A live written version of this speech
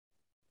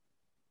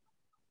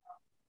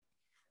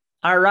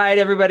All right,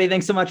 everybody.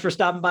 Thanks so much for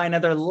stopping by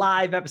another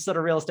live episode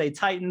of Real Estate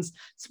Titans,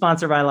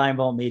 sponsored by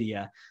Lionbolt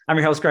Media. I'm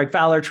your host, Greg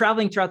Fowler,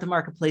 traveling throughout the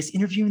marketplace,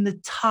 interviewing the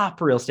top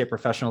real estate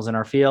professionals in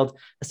our field,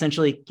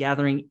 essentially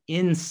gathering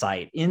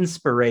insight,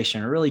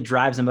 inspiration. It really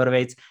drives and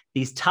motivates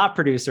these top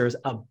producers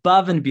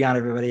above and beyond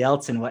everybody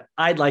else in what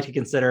I'd like to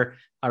consider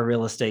a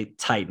real estate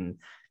titan.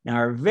 Now,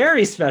 our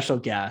very special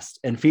guest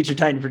and featured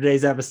titan for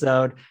today's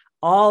episode,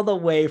 all the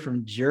way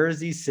from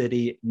Jersey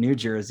City, New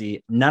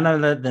Jersey, none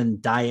other than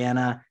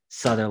Diana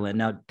Sutherland.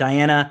 Now,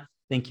 Diana,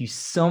 thank you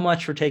so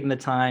much for taking the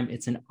time.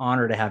 It's an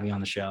honor to have you on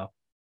the show.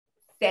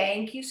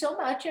 Thank you so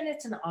much. And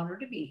it's an honor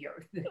to be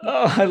here.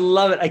 Oh, I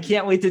love it. I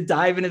can't wait to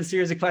dive into the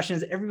series of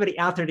questions. Everybody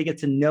out there to get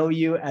to know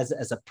you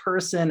as a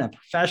person, a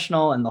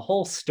professional, and the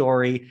whole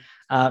story.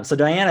 So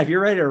Diana, if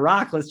you're ready to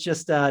rock, let's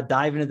just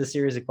dive into the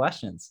series of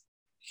questions.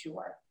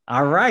 Sure.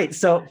 All right.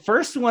 So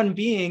first one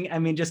being,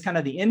 just kind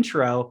of the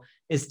intro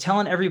is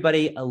telling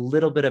everybody a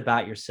little bit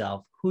about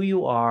yourself, who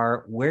you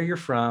are, where you're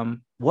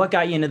from, what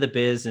got you into the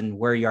biz, and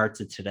where you are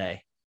to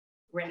today.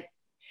 Great.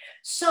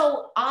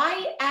 So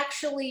I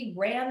actually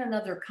ran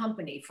another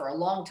company for a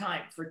long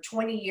time, for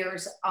 20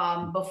 years,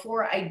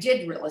 before I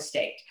did real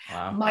estate.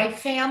 Wow. My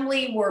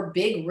family were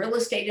big real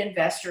estate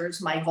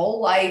investors my whole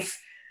life.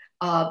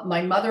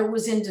 My mother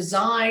was in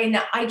design.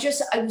 I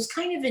was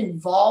kind of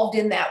involved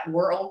in that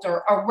world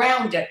or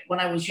around it when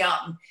I was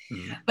young.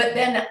 Mm-hmm. But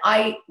then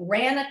I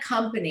ran a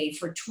company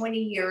for 20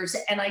 years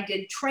and I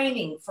did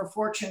training for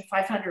Fortune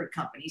 500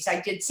 companies.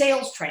 I did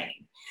sales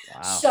training.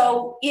 Wow.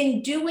 So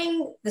in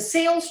doing the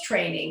sales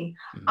training,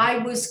 Mm-hmm. I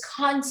was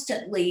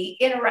constantly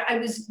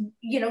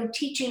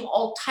teaching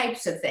all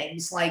types of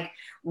things like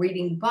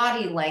reading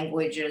body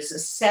languages,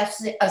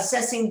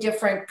 assessing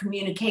different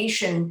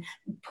communication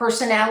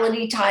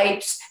personality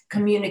types,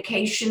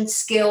 communication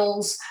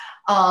skills,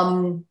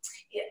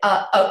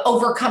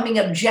 overcoming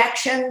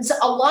objections,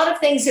 a lot of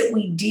things that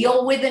we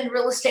deal with in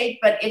real estate,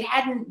 but it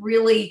hadn't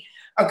really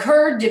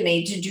occurred to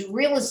me to do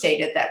real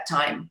estate at that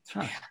time.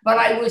 Huh. But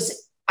I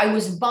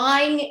was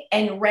buying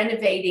and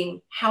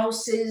renovating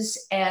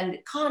houses and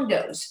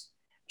condos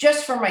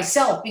just for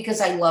myself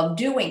because I love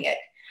doing it.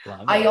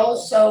 I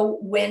also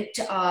went,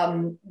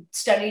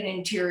 studied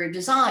interior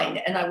design,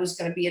 and I was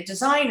going to be a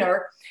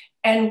designer.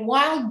 And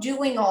while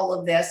doing all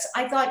of this,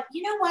 I thought,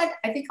 you know what?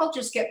 I think I'll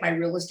just get my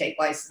real estate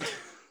license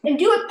and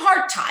do it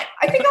part-time.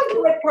 I think I'll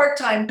do it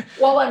part-time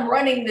while I'm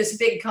running this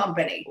big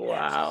company.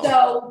 Wow.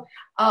 So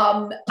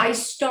I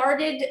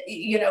started,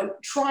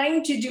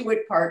 trying to do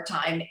it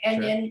part-time. And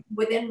Sure. then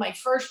within my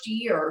first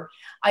year,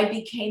 I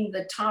became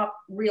the top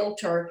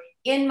realtor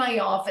in my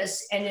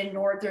office and in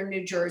Northern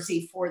New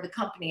Jersey for the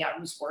company I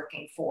was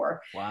working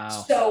for. Wow.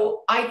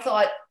 So I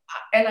thought,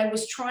 and I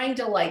was trying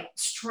to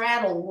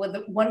straddle with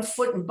one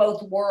foot in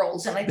both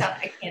worlds. And I thought,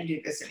 I can't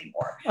do this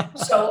anymore.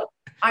 So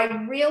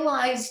I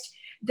realized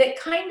that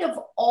kind of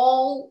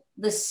all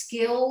the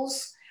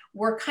skills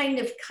were kind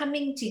of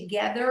coming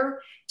together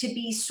to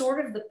be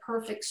sort of the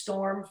perfect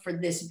storm for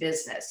this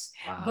business.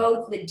 Wow.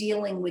 Both the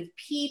dealing with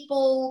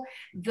people,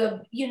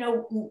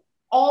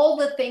 all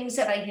the things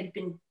that I had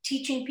been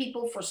teaching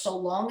people for so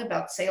long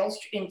about sales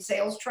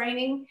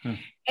training,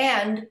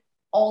 and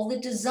all the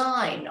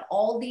design,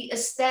 all the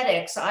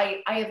aesthetics.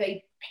 I have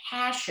a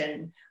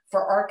passion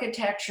for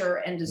architecture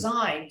and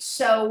design.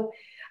 So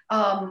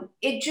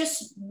it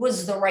just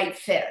was the right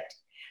fit.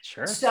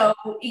 Sure. So,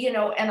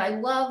 and I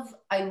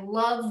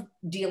love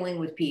dealing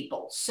with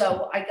people.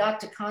 So I got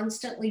to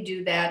constantly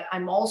do that.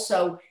 I'm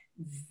also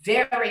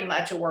very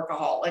much a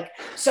workaholic.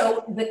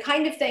 So the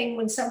kind of thing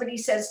when somebody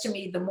says to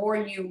me, the more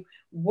you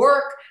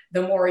work,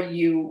 the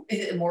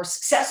more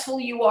successful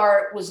you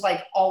are, it was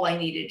like all I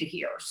needed to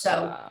hear. So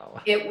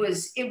Wow. it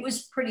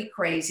was pretty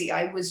crazy.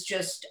 I was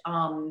just,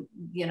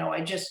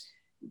 I just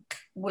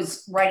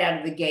was right out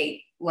of the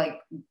gate,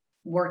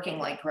 working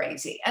like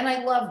crazy. And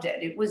I loved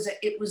it. It was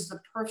the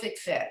perfect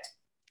fit.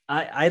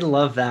 I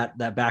love that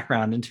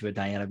background into it,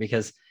 Diana,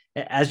 because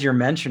as you're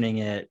mentioning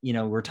it,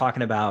 we're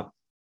talking about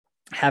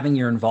having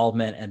your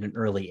involvement at an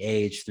early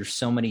age. There's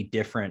so many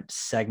different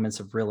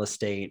segments of real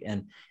estate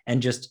and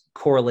just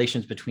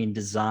correlations between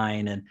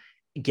design and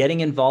getting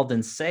involved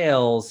in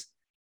sales.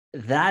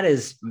 That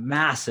is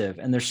massive.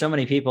 And there's so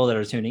many people that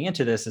are tuning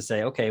into this to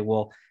say, okay,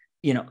 well,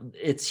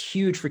 it's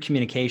huge for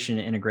communication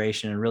and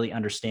integration and really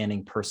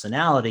understanding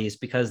personalities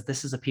because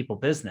this is a people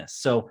business.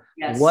 So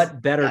Yes.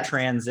 What better Yes.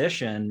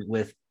 transition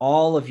with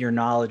all of your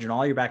knowledge and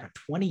all your background,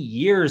 20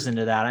 years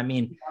into that.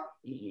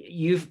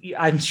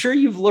 I'm sure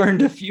you've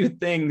learned a few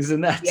things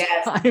in that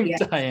time, yes.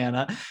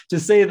 Diana, to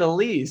say the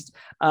least.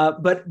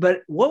 But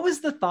what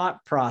was the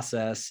thought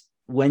process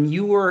when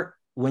you were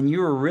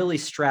really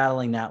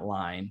straddling that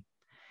line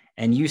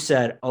and you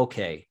said,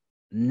 okay,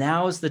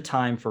 now's the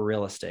time for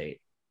real estate?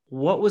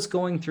 What was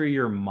going through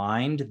your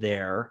mind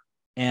there?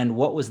 And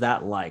what was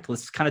that like?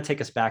 Let's kind of take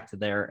us back to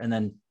there and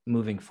then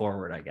moving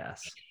forward, I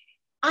guess.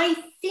 I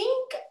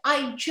think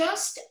I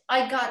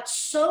got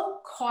so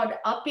caught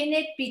up in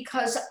it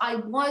because I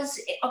was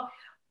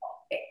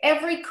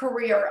every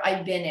career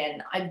I've been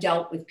in, I've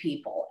dealt with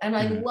people, and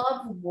I Mhm.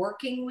 love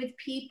working with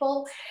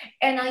people.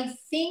 And I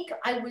think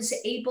I was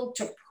able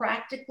to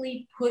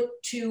practically put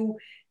to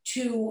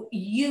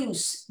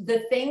use the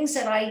things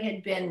that I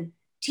had been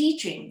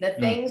teaching, the Mm.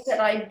 things that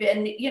I've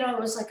been, I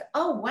was like,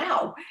 oh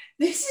wow,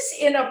 this is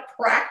in a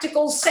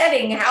practical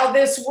setting how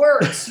this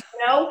works.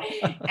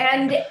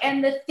 And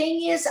the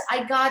thing is,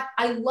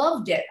 I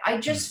loved it. I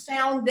Mm. just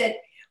found that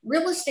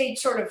real estate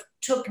sort of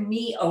took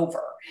me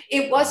over.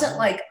 It wasn't Wow.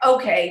 like,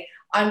 okay,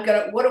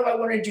 what do I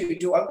want to do?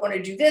 Do I want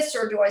to do this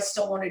or do I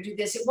still want to do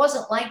this? It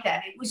wasn't like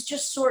that. It was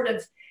just sort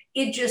of,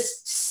 it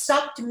just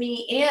sucked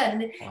me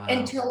in Wow.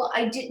 until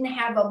I didn't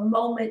have a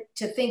moment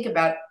to think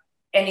about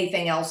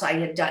anything else I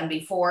had done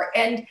before.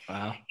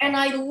 Wow. And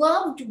I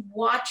loved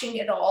watching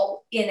it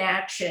all in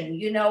action.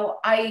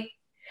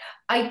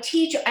 I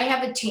teach, I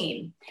have a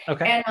team,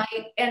 Okay.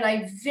 and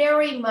I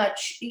very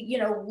much,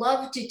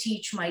 love to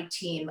teach my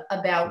team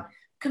about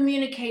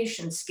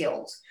communication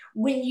skills.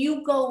 When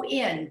you go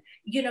in,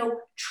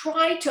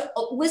 try to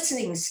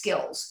listening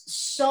skills.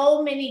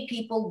 So many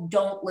people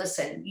don't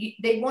listen.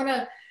 They want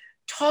to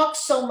talk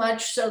so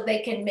much so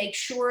they can make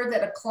sure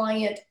that a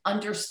client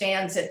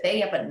understands that they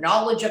have a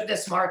knowledge of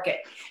this market.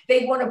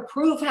 They want to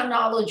prove how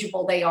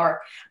knowledgeable they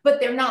are, but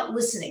they're not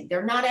listening.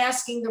 They're not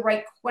asking the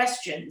right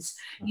questions.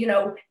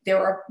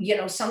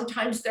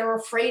 Sometimes they're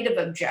afraid of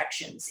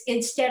objections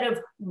instead of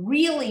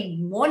really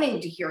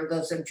wanting to hear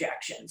those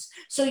objections.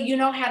 So you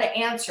know how to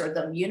answer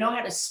them, you know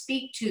how to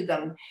speak to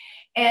them.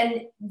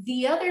 And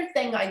the other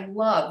thing I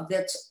love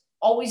that's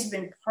always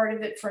been part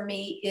of it for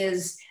me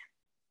is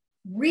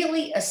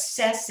really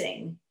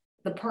assessing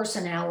the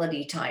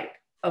personality type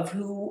of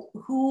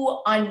who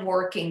I'm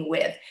working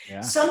with. Yeah.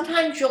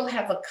 Sometimes you'll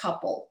have a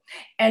couple,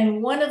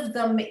 and one of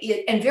them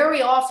is, and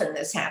very often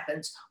this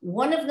happens,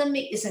 one of them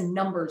is a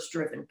numbers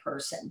driven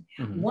person.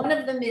 Mhm. One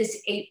of them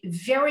is a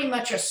very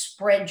much a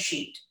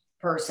spreadsheet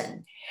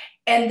person.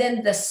 And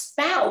then the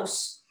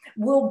spouse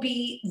will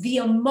be the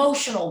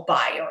emotional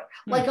buyer.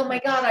 Like, oh my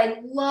God,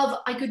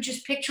 I could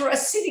just picture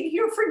us sitting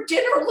here for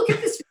dinner. Look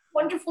at this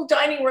wonderful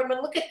dining room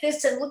and look at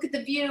this and look at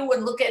the view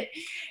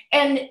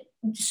and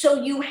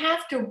so you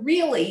have to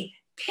really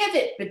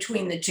pivot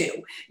between the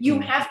two. You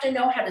have to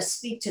know how to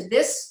speak to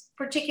this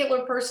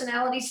particular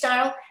personality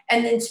style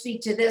and then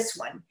speak to this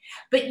one.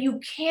 But you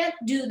can't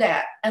do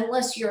that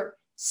unless you're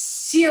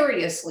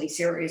seriously,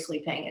 seriously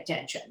paying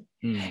attention.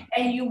 Mm.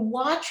 And you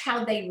watch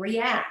how they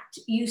react.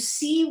 You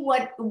see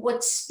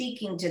what's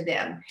speaking to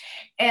them.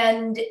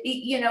 And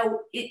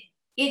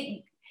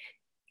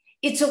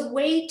it's a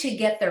way to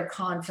get their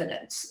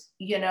confidence,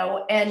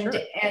 and Sure.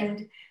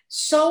 and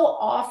so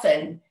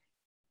often,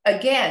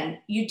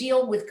 again, you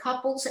deal with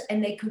couples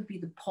and they could be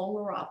the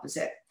polar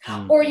opposite.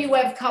 Mm. Or you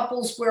have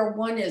couples where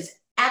one is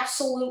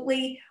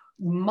absolutely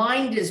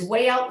mind is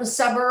way out in the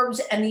suburbs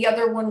and the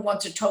other one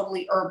wants a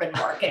totally urban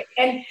market.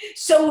 And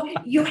so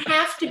you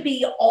have to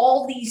be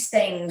all these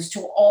things to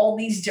all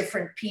these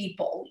different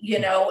people,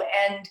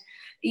 and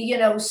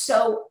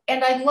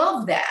I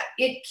love that.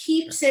 It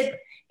keeps it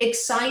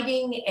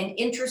exciting and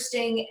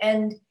interesting.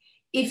 And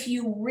if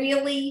you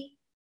really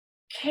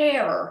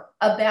care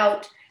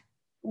about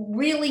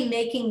really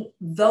making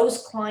those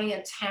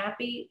clients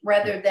happy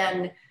rather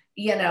than,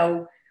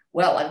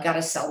 well, I've got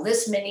to sell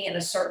this many in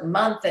a certain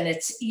month. And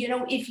it's,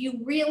 if you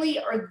really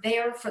are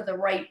there for the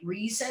right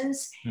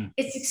reasons, Mm.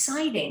 it's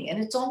exciting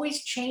and it's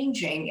always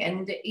changing.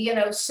 And,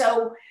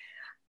 so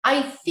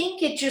I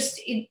think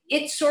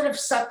it sort of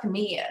sucked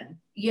me in,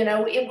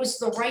 it was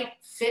the right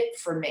fit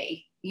for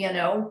me.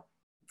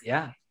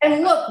 Yeah.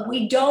 And look,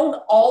 we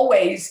don't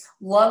always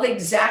love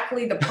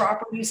exactly the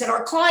properties that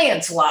our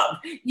clients love,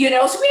 so we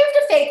have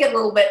to fake it a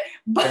little bit.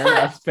 Fair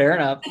enough. Fair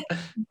enough.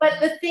 But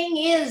the thing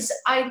is,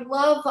 I've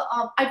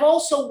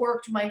also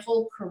worked my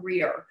whole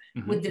career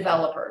with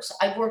developers.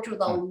 I've worked with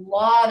a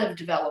lot of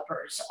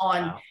developers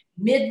on Wow.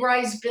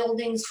 mid-rise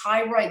buildings,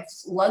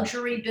 high-rise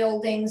luxury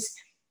buildings.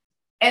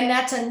 And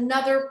that's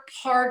another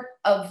part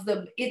of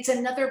the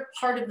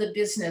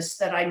business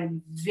that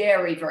I'm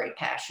very, very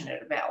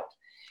passionate about.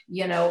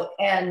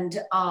 And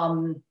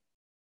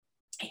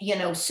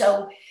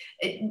so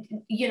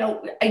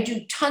I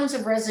do tons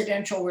of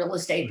residential real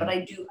estate, but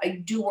I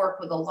do work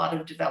with a lot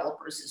of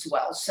developers as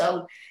well.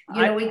 So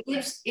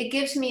it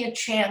gives me a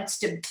chance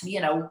to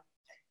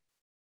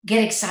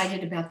get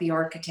excited about the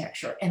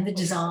architecture and the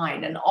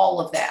design and all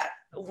of that.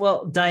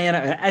 Well,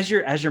 Diana, as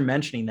you're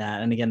mentioning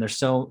that, and again, there's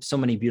so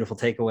many beautiful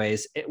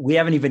takeaways. We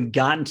haven't even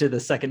gotten to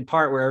the second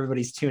part where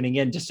everybody's tuning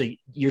in. Just so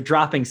you're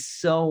dropping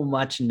so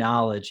much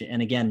knowledge,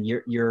 and again,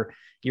 your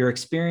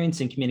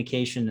experience in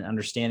communication and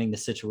understanding the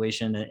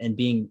situation and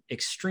being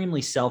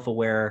extremely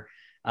self-aware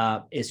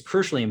is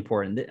crucially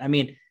important. I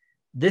mean,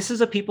 this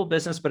is a people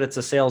business, but it's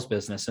a sales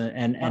business,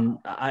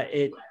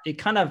 it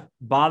kind of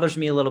bothers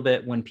me a little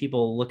bit when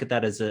people look at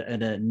that as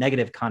a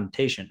negative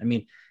connotation. I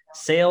mean,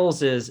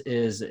 sales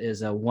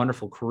is a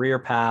wonderful career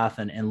path,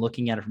 and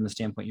looking at it from the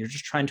standpoint, you're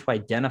just trying to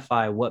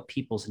identify what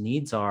people's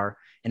needs are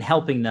and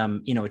helping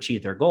them,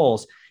 achieve their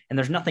goals. And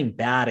there's nothing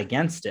bad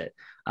against it.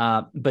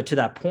 But to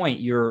that point,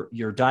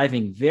 you're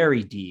diving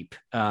very deep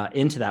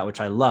into that,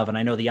 which I love. And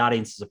I know the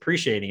audience is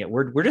appreciating it.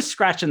 We're just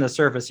scratching the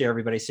surface here,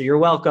 everybody. So you're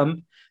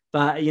welcome.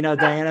 But,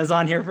 Diana's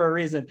on here for a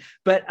reason.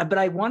 But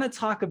I want to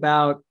talk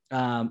about,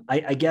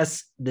 I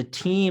guess, the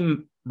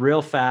team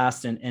real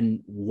fast and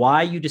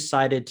why you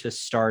decided to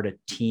start a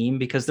team,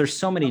 because there's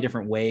so many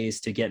different ways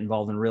to get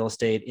involved in real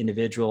estate: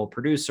 individual,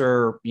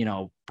 producer,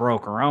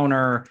 broker,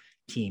 owner,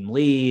 team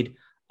lead,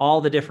 all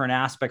the different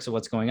aspects of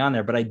what's going on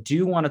there. But I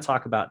do want to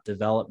talk about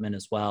development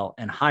as well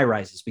and high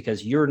rises,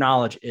 because your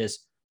knowledge is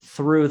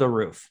through the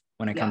roof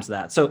when it comes to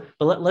that. So,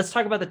 but let's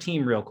talk about the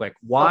team real quick.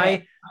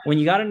 Why, when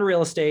you got into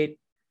real estate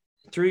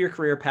through your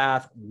career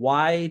path,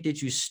 why did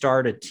you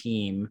start a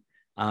team?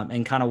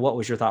 And kind of what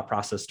was your thought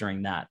process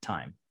during that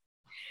time?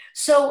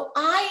 So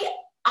I'm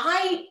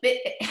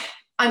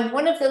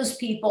one of those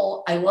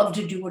people, I love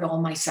to do it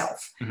all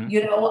myself. Mm-hmm.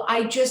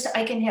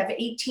 I can have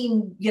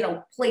 18,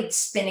 plates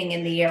spinning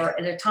in the air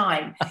at a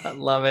time. I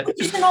love it.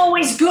 Which isn't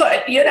always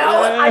good, Yeah.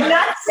 I'm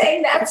not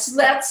saying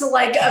that's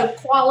like a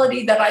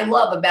quality that I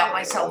love about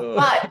myself,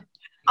 but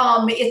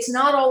it's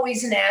not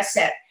always an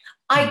asset.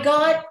 I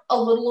got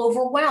a little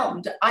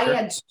overwhelmed. Sure. I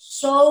had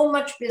so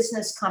much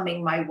business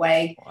coming my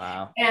way.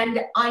 Wow.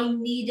 And I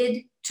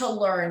needed to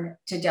learn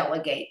to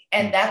delegate.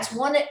 And that's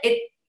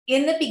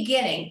in the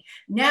beginning.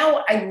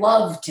 Now I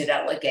love to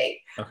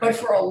delegate, but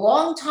for a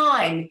long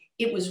time,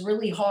 it was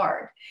really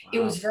hard. Wow. It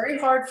was very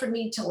hard for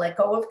me to let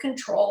go of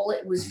control.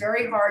 It was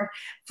very hard.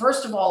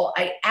 First of all,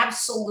 I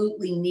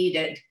absolutely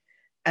needed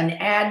an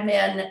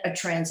admin, a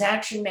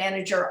transaction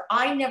manager.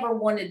 I never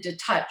wanted to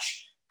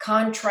touch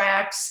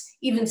contracts,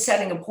 even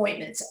setting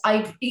appointments.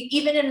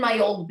 Even in my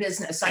old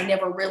business, I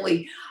never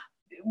really,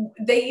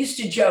 they used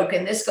to joke,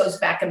 and this goes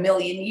back a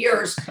million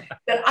years,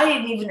 that I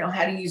didn't even know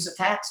how to use a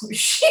fax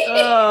machine.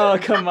 Oh,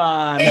 come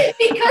on.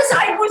 Because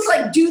I was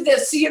like, do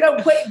this, get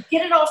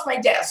it off my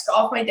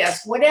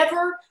desk,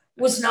 whatever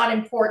was not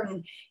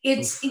important.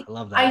 I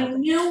love that. I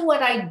knew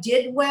what I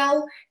did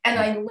well, and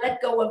I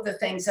let go of the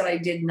things that I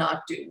did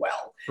not do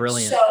well.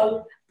 Brilliant.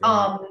 So,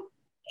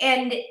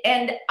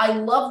 And I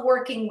love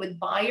working with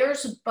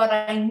buyers, but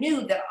I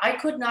knew that I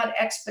could not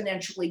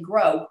exponentially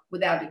grow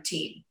without a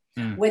team,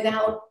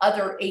 without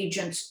other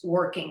agents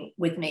working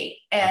with me,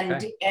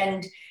 and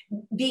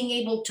being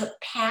able to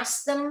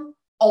pass them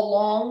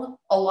along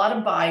a lot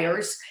of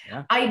buyers.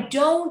 Yeah.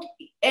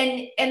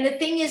 And the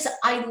thing is,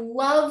 I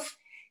love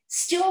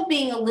still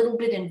being a little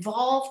bit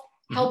involved,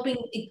 helping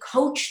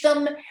coach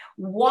them,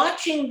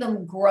 watching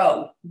them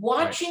grow,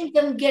 watching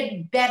them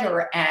get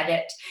better at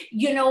it.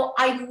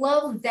 I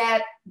love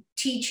that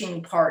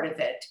teaching part of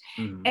it.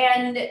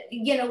 And,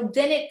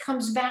 then it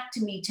comes back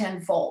to me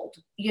tenfold,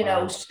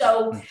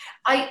 so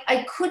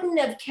I couldn't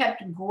have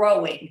kept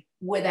growing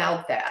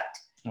without that,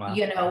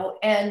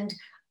 and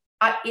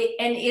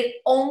it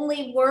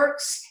only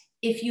works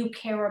if you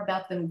care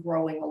about them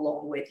growing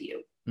along with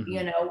you.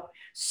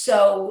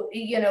 So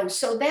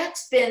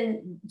that's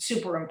been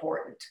super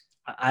important.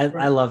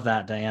 I love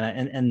that, Diana.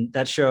 And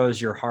that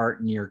shows your heart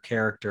and your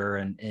character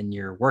and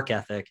your work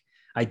ethic,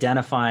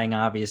 identifying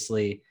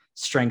obviously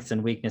strengths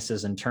and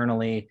weaknesses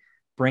internally,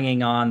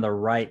 bringing on the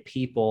right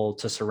people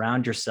to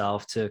surround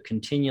yourself to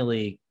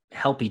continually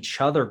help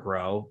each other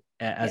grow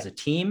as a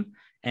team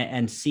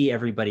and see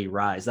everybody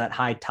rise. That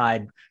high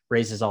tide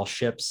raises all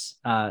ships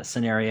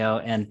scenario.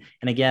 And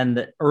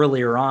again,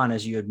 earlier on,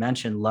 as you had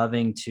mentioned,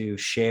 loving to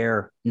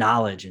share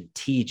knowledge and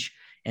teach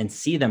and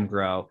see them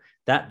grow.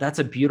 That's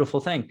a beautiful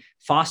thing.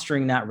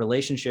 Fostering that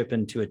relationship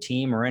into a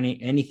team or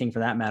anything for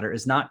that matter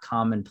is not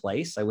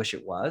commonplace. I wish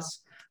it was.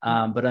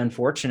 But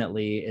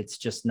unfortunately, it's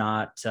just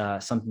not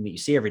something that you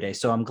see every day.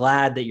 So I'm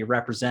glad that you're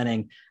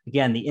representing,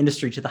 again, the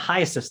industry to the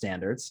highest of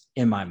standards,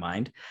 in my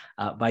mind,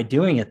 by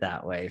doing it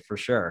that way, for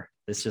sure.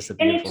 It's just a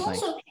beautiful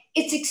thing.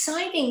 It's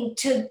exciting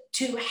to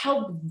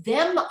help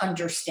them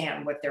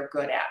understand what they're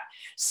good at.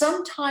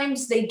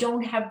 Sometimes they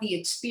don't have the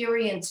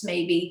experience,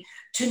 maybe,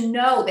 to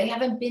know. They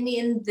haven't been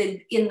in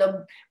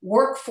the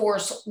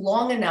workforce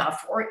long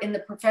enough or in the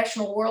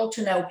professional world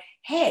to know,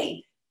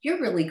 hey,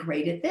 you're really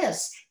great at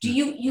this.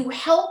 You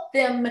help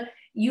them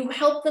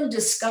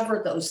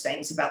discover those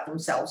things about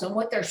themselves and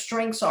what their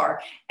strengths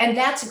are. And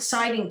that's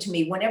exciting to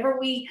me. Whenever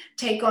we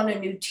take on a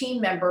new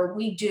team member,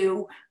 we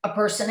do a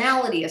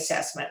personality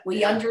assessment.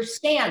 We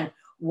understand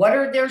what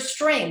are their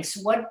strengths?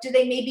 What do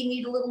they maybe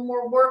need a little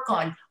more work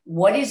on?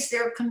 What is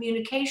their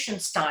communication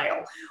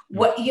style?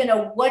 What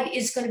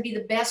is going to be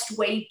the best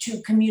way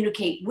to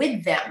communicate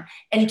with them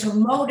and to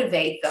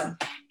motivate them?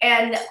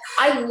 And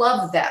I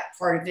love that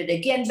part of it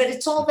again, but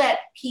it's all that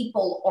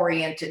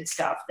people-oriented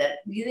stuff that,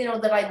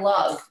 that I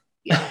love.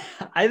 Yeah.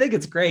 I think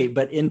it's great,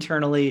 but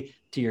internally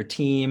to your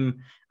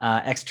team,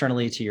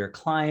 externally to your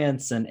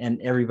clients,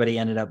 and everybody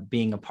ended up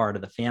being a part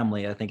of the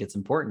family. I think it's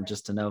important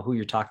just to know who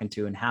you're talking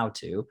to and how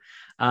to.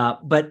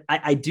 But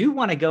I do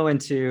want to go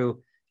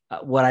into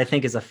what I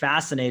think is a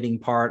fascinating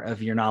part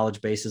of your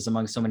knowledge bases,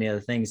 among so many other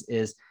things,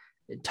 is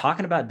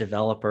talking about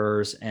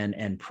developers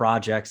and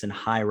projects and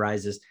high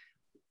rises.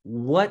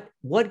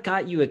 what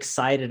got you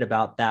excited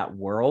about that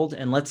world?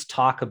 And let's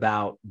talk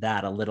about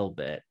that a little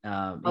bit,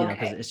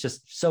 because it's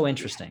just so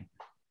interesting.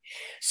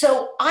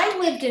 So I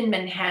lived in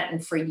Manhattan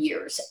for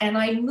years and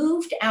I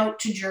moved out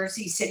to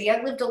Jersey City.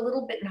 I lived a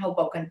little bit in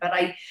Hoboken, but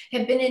I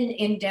have been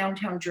in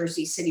downtown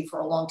Jersey City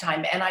for a long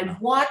time and I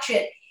watch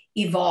it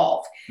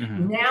evolve.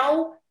 Mm-hmm.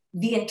 Now,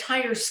 the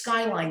entire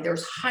skyline,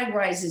 there's high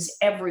rises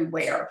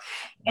everywhere.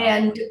 Wow.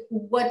 And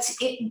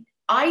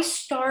I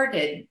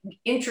started,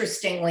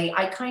 interestingly,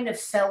 I kind of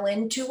fell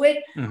into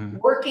it, mm-hmm.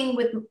 working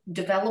with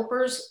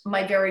developers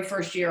my very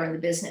first year in the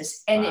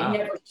business, and wow. It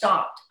never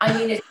stopped. I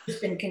mean, it's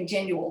just been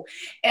continual.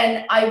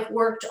 And I've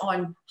worked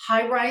on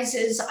high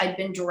rises. I've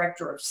been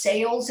director of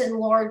sales in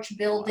large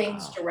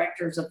buildings, wow.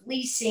 directors of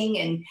leasing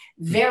in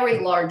very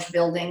large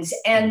buildings.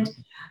 And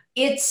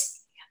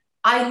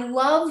I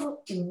love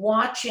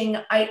watching,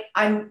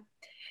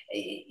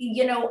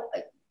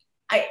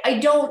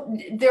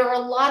 there are a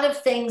lot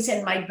of things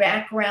in my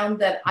background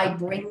that I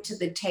bring to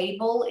the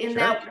table in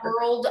that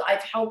world.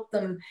 I've helped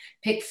them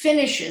pick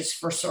finishes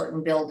for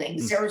certain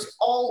buildings. Mm-hmm. There's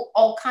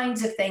all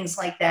kinds of things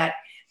like that.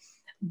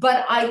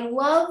 But I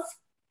love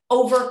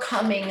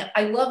overcoming.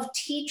 I love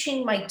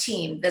teaching my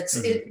team.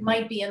 It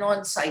might be an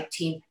on-site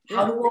team,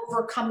 how to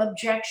overcome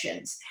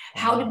objections,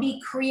 how to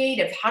be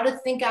creative, how to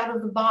think out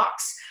of the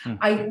box. Mm-hmm.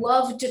 I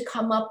love to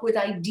come up with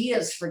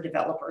ideas for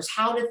developers,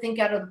 how to think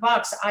out of the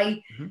box.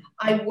 I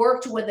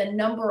worked with a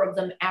number of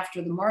them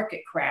after the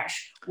market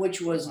crash, which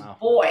was,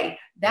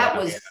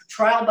 that was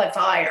trial by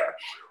fire,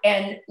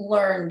 and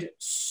learned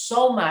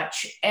so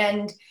much.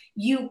 And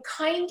you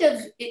kind of,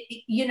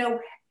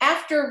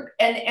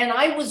 and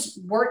I was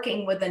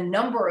working with a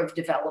number of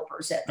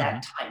developers at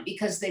that time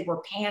because they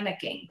were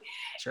panicking.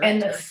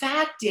 And the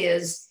fact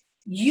is,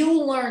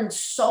 you learn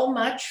so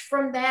much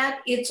from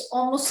that. It's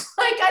almost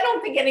like, I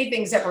don't think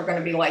anything's ever going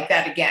to be like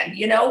that again,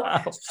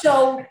 Wow.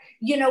 So,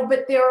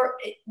 but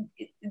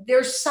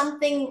there's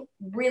something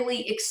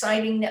really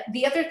exciting.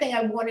 The other thing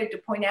I wanted to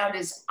point out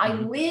is I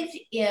live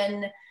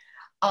and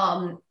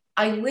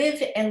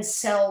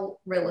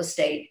sell real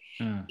estate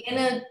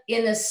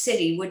in a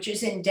city, which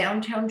is in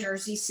downtown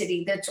Jersey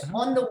City, that's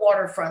on the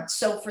waterfront.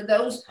 So for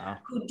those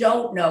who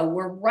don't know,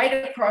 we're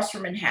right across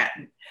from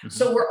Manhattan. Mm-hmm.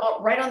 So we're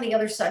right on the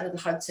other side of the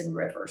Hudson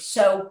River.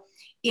 So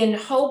in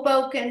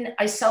Hoboken,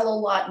 I sell a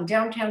lot in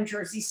downtown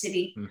Jersey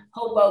City,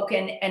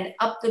 Hoboken, and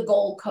up the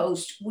Gold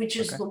Coast, which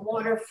is the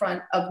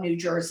waterfront of New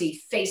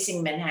Jersey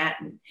facing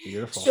Manhattan.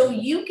 Beautiful. So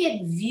you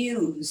get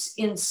views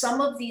in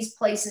some of these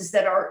places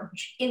that are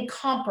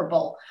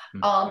incomparable,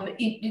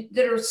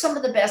 that are some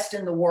of the best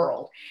in the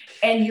world.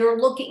 And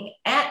you're looking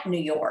at New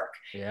York.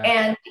 Yeah.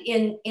 And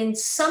in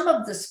some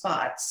of the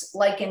spots,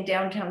 like in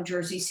downtown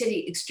Jersey City,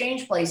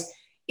 Exchange Place,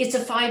 it's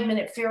a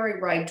 5-minute ferry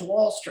ride to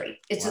Wall Street.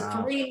 It's a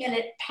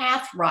 3-minute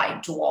path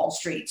ride to Wall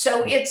Street.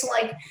 So it's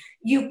like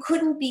you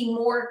couldn't be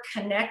more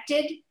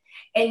connected,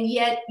 and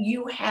yet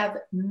you have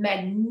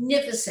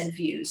magnificent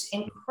views,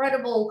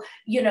 incredible,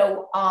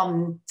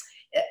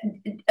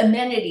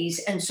 amenities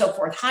and so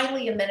forth,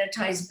 highly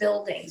amenitized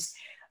buildings.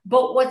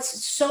 But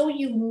what's so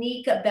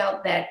unique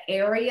about that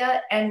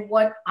area, and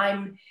what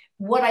I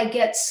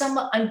get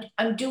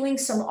I'm doing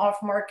some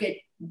off-market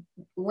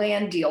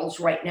land deals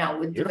right now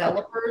with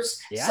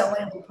developers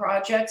selling the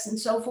projects and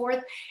so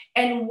forth.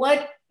 And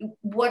what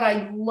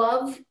I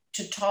love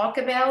to talk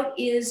about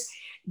is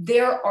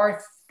there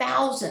are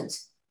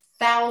thousands,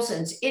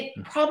 it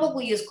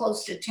probably is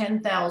close to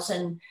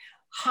 10,000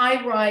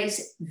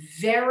 high-rise,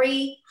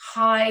 very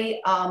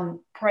high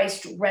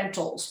priced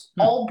rentals,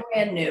 all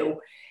brand new,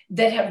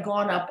 that have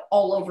gone up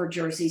all over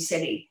Jersey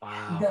City.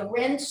 Wow. The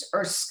rents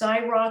are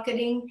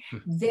skyrocketing.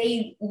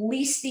 They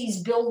lease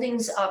these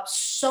buildings up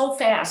so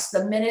fast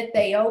the minute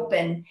they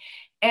open.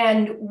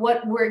 And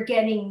what we're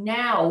getting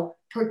now,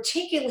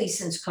 particularly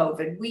since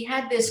COVID, we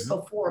had this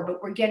before,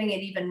 but we're getting it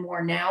even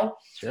more now,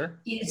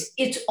 is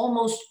it's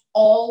almost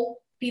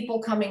all people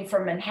coming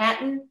from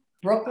Manhattan,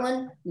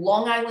 Brooklyn,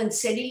 Long Island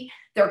City.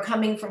 They're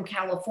coming from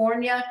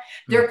California.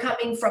 They're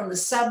coming from the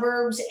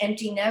suburbs,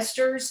 empty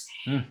nesters,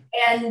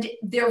 and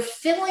they're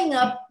filling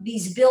up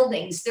these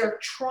buildings. They're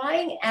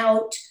trying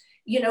out,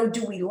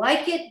 do we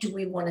like it? Do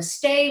we want to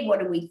stay? What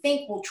do we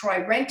think? We'll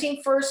try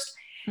renting first.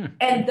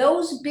 And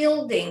those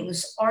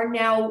buildings are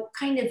now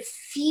kind of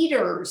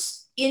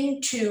feeders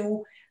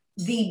into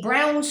the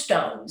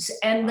brownstones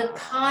and the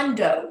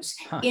condos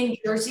in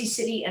Jersey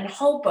City and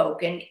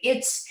Hoboken.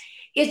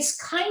 It's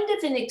kind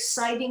of an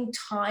exciting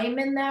time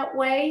in that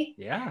way.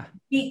 Yeah.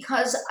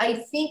 Because I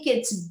think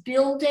it's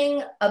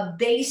building a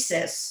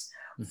basis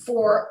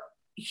for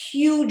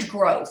huge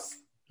growth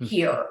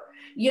here.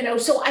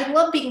 So I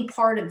love being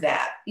part of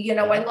that. I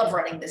love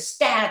running the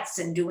stats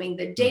and doing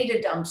the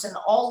data dumps and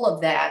all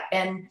of that.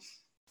 And,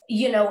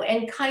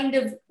 and kind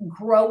of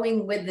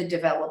growing with the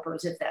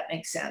developers, if that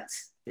makes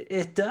sense.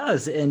 It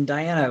does. And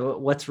Diana,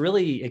 what's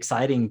really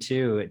exciting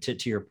too,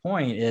 to your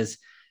point, is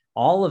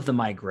all of the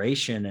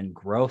migration and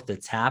growth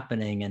that's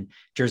happening in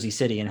Jersey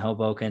City and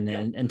Hoboken,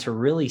 and to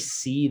really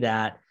see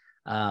that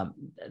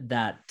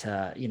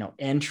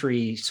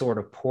entry sort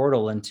of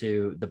portal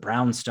into the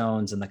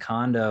brownstones and the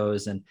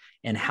condos,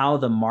 and how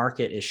the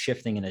market is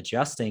shifting and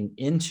adjusting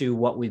into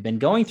what we've been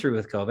going through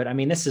with COVID. I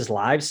mean, this is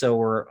live, so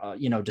we're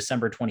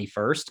December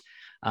 21st,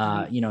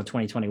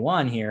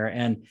 2021 here,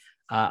 and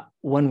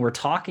when we're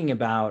talking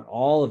about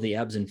all of the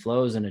ebbs and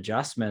flows and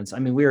adjustments, I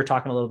mean, we were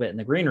talking a little bit in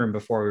the green room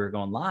before we were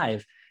going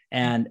live,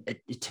 and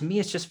to me,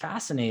 it's just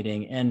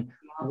fascinating. And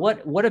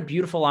what a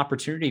beautiful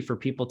opportunity for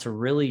people to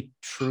really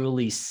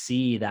truly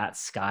see that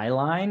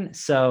skyline.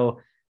 So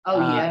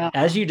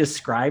as you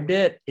described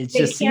it, it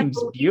just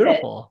seems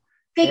beautiful.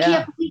 They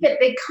can't believe it.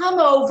 They come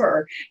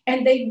over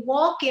and they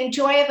walk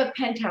into, I have a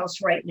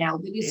penthouse right now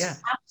that is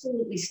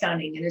absolutely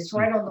stunning, and it's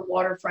right on the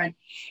waterfront.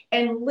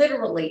 And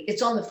literally,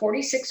 it's on the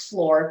 46th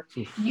floor.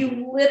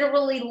 You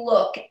literally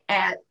look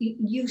at,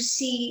 you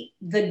see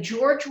the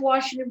George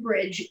Washington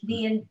Bridge,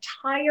 the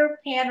entire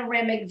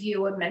panoramic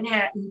view of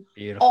Manhattan,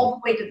 all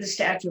the way to the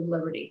Statue of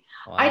Liberty.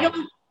 Wow.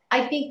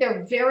 I think there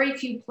are very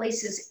few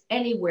places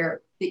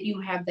anywhere that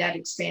you have that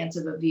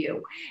expansive a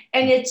view.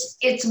 And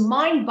it's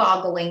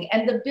mind-boggling.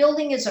 And the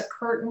building is a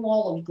curtain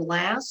wall of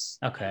glass.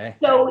 Okay.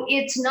 So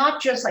it's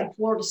not just like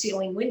floor to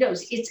ceiling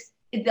windows. It's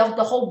the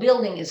whole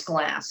building is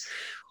glass.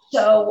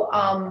 So,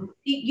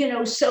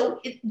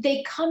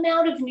 they come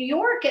out of New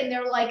York and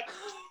they're like,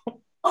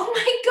 oh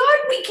my God,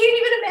 we can't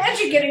even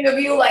imagine getting a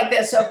view like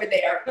this over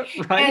there.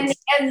 Right.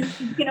 And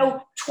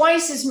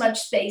twice as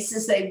much space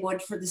as they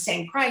would for the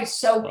same price.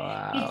 So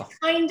it's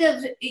kind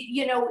of,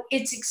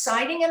 it's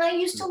exciting. And I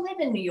used to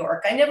live in New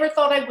York. I never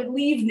thought I would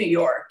leave New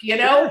York,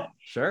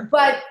 Sure.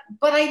 But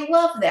I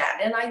love that.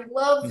 And I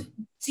love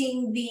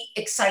seeing the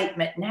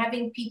excitement and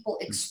having people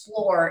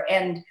explore.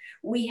 And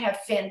we have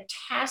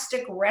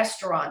fantastic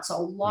restaurants, a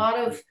lot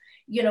of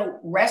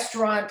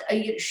restaurant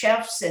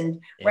chefs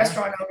and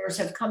restaurant owners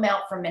have come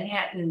out from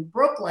Manhattan and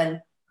Brooklyn,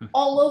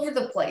 all over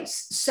the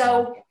place.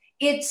 So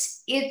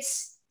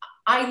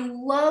I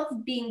love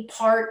being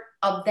part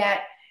of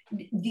that,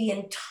 the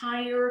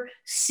entire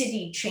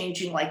city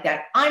changing like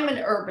that. I'm an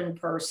urban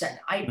person.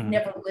 I've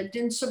never lived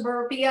in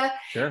suburbia.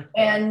 Sure.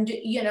 And,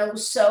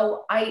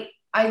 so I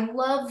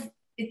love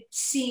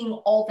seeing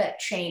all that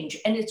change,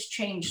 and it's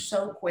changed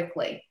so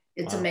quickly.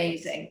 It's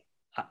amazing.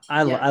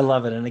 I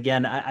love it. And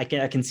again, I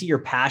can see your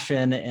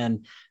passion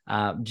and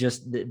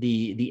just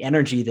the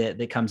energy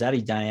that comes out of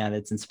you, Diane.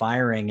 It's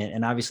inspiring.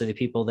 And obviously the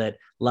people that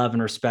love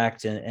and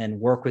respect and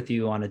work with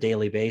you on a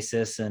daily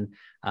basis. And,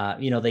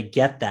 they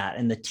get that,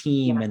 and the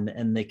team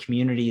and the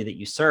community that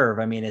you serve.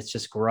 I mean, it's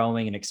just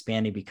growing and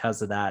expanding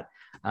because of that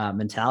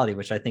mentality,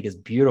 which I think is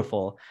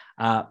beautiful.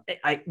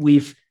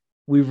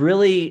 We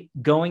really,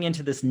 going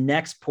into this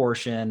next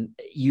portion,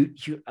 you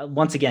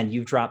once again,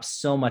 you've dropped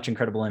so much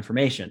incredible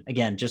information.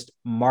 Again, just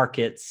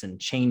markets and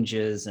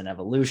changes and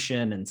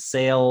evolution and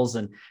sales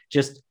and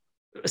just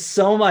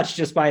so much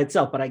just by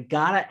itself. But I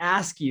gotta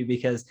ask you,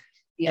 because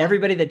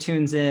everybody that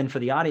tunes in, for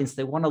the audience,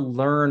 they want to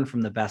learn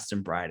from the best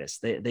and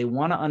brightest. They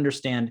want to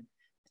understand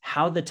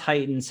how the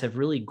Titans have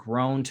really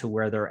grown to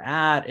where they're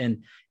at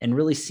and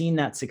really seen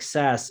that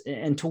success,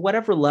 and to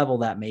whatever level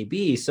that may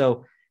be.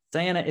 So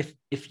Diana,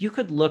 if you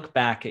could look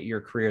back at your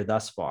career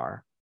thus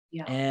far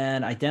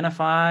and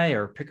identify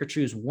or pick or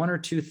choose one or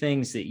two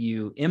things that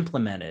you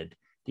implemented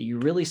that you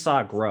really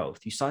saw growth,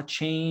 you saw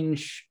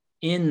change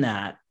in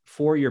that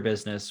for your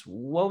business,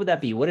 what would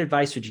that be? What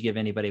advice would you give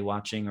anybody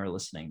watching or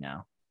listening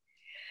now?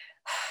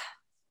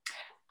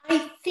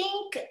 I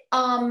think,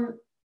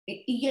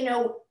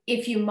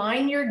 if you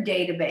mine your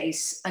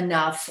database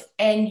enough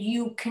and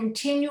you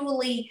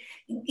continually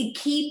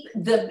keep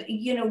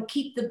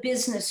the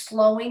business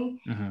flowing,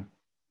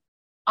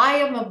 I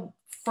am a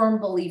firm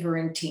believer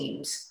in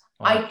teams.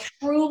 Wow. I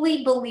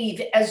truly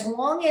believe, as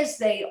long as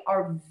they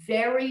are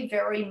very,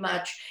 very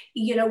much,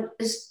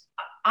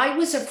 I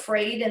was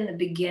afraid in the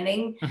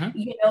beginning,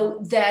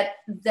 that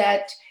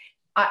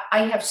I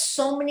have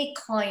so many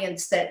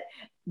clients that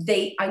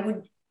I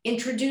would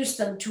introduce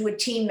them to a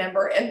team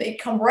member and they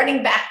come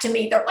running back to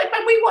me. They're like, but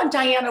we want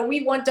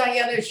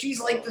Diana. She's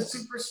like the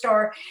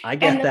superstar. I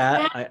get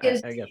that. I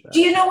get that.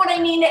 Do you know what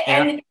I mean?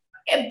 Yeah.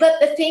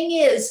 But the thing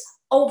is,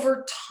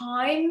 over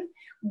time,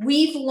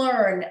 we've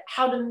learned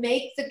how to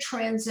make the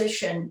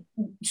transition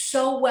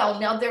so well.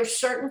 Now, there's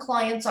certain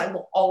clients I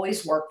will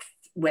always work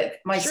with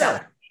myself.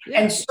 Sure.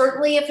 Yeah. And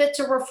certainly if it's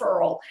a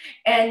referral,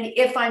 and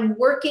if I'm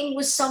working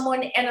with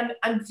someone, and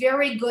I'm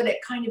very good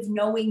at kind of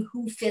knowing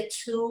who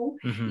fits who,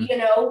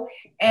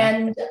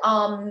 and,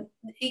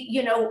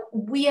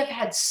 we have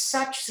had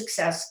such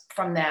success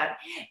from that,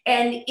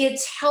 and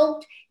it's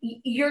helped.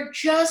 You're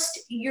just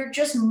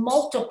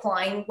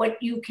multiplying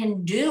what you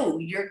can do.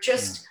 You're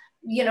just,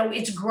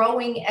 it's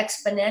growing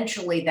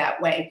exponentially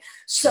that way.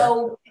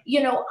 So,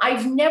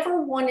 I've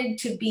never wanted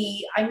to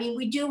be,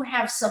 we do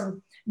have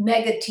some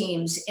mega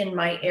teams in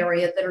my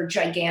area that are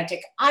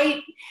gigantic.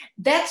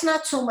 That's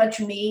not so much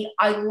me.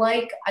 I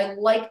like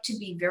to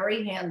be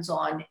very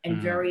hands-on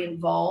and very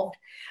involved.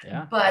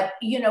 Yeah. But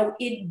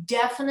it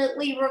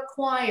definitely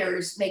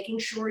requires making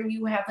sure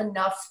you have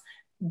enough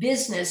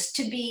business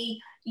to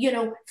be,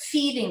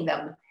 feeding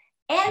them.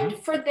 and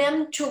for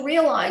them to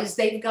realize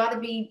they've got to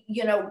be,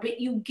 but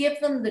you give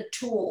them the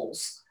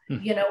tools,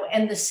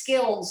 and the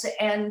skills.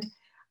 And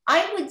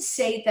I would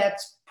say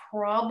that's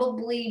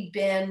probably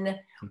been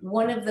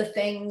one of the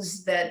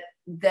things that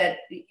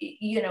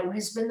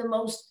has been the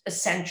most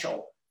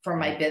essential for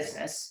my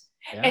business.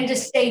 And to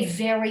stay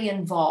very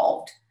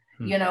involved.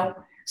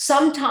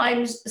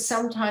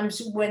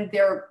 Sometimes when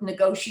they're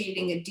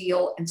negotiating a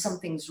deal and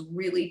something's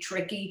really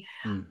tricky,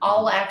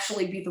 I'll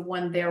actually be the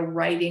one there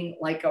writing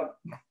like a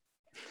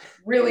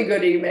really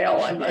good email,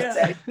 I must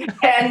say,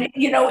 and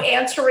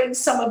answering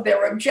some of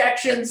their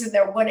objections and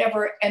their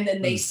whatever, and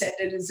then they send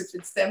it as if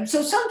it's them.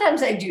 So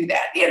sometimes I do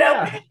that,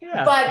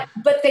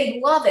 but they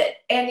love it,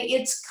 and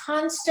it's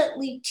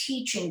constantly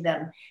teaching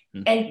them,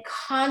 and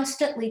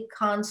constantly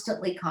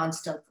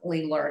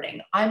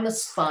learning. I'm a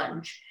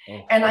sponge,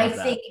 and I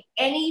think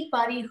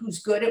anybody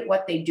who's good at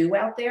what they do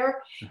out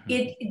there,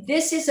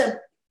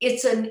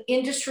 it's an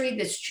industry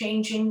that's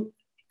changing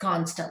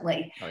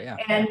constantly,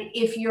 and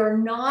if you're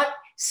not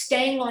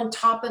staying on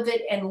top of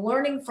it and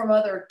learning from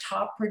other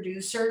top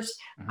producers,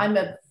 I'm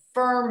a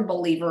firm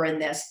believer in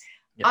this.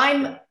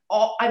 I've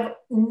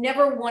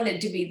never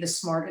wanted to be the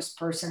smartest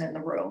person in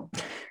the room.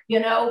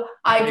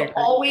 I've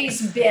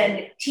always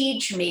been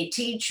teach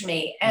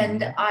me,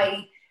 and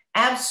I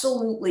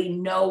absolutely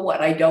know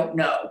what I don't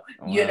know,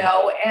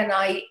 and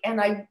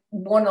I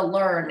want to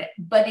learn,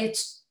 but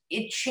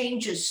it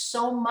changes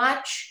so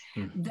much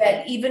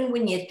that even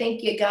when you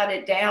think you got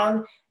it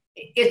down,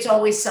 it's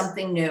always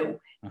something new.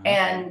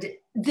 And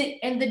the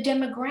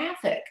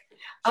demographic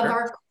of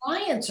our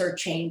clients are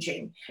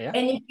changing.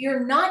 And if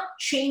you're not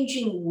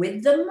changing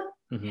with them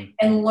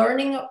and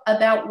learning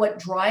about what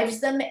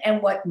drives them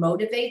and what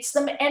motivates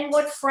them and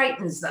what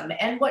frightens them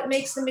and what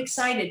makes them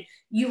excited,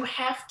 you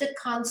have to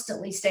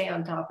constantly stay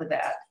on top of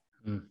that.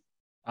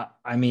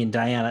 I mean,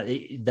 Diana,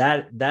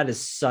 that is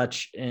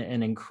such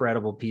an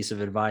incredible piece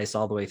of advice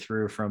all the way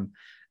through, from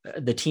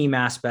the team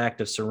aspect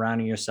of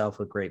surrounding yourself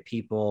with great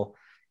people,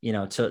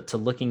 to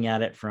looking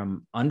at it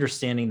from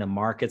understanding the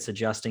markets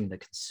adjusting, the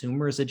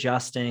consumers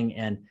adjusting.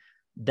 And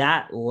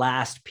that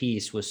last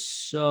piece was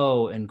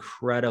so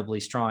incredibly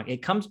strong.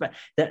 It comes back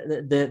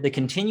that the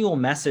continual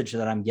message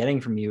that I'm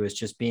getting from you is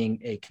just being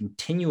a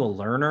continual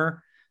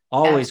learner,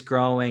 always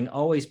growing,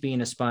 always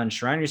being a sponge,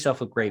 surround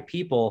yourself with great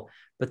people,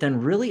 but then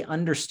really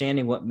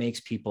understanding what makes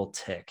people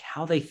tick,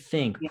 how they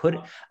think.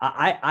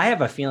 I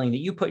have a feeling that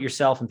you put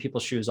yourself in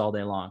people's shoes all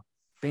day long.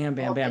 Bam,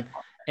 bam, bam.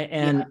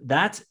 And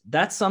that's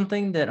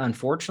something that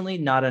unfortunately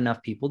not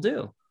enough people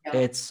do.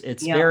 It's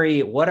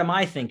very, what am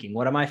I thinking?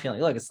 What am I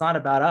feeling? Look, it's not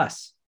about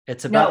us.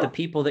 It's about the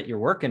people that you're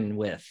working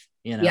with,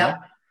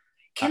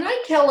 Can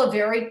I tell a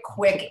very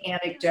quick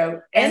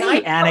anecdote?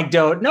 Any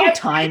anecdote, no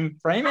time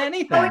frame,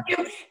 anything.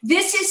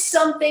 This is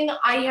something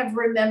I have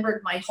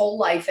remembered my whole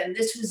life, and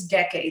this was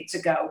decades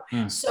ago.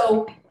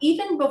 So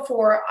even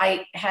before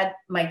I had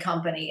my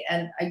company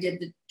and I did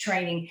the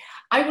training,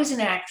 I was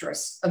an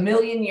actress a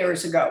million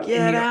years ago.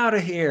 Get out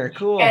of here.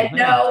 Cool. And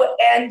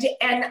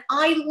and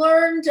I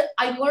learned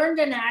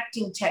an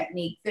acting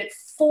technique that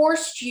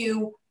forced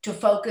you to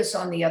focus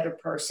on the other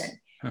person.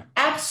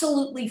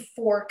 Absolutely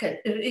forced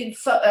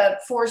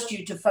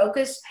you to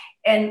focus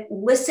and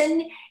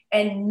listen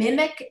and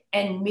mimic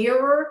and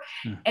mirror.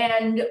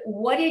 And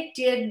what it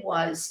did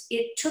was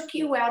it took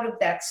you out of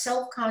that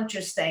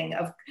self-conscious thing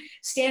of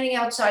standing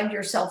outside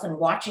yourself and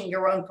watching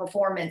your own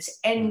performance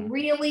and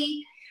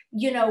really,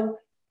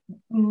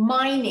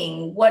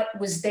 mining what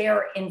was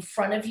there in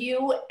front of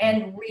you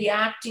and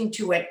reacting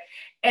to it.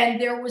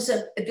 And there was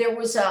a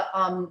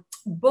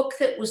book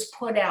that was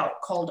put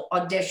out called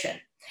Audition.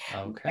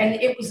 And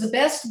it was the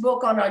best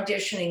book on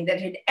auditioning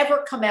that had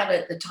ever come out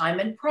at the time,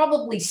 and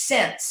probably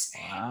since.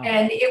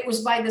 And it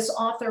was by this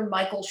author,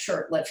 Michael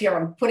Shurtleff. Here,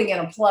 I'm putting in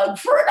a plug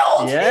for it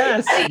all.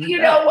 Yes.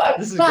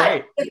 This is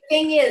great. The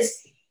thing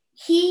is,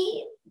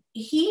 he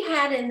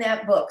had in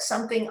that book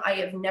something I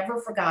have never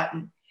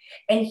forgotten.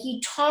 And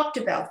he talked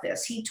about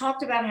this. He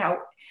talked about how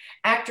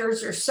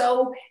actors are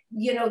so,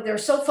 they're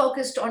so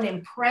focused on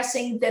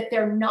impressing that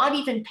they're not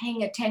even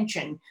paying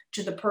attention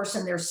to the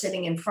person they're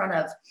sitting in front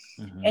of.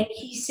 And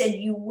he said,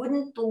 you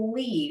wouldn't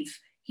believe,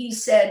 he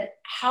said,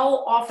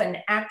 how often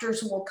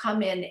actors will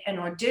come in and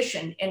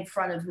audition in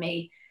front of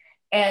me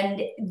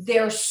and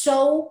they're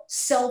so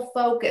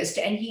self-focused.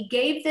 And he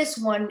gave this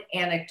one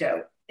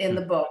anecdote in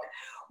the book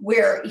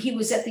where he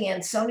was at the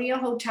Ansonia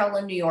Hotel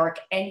in New York,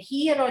 and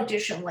he had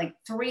auditioned like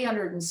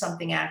 300 and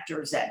something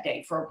actors that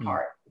day for a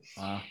part.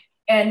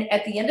 And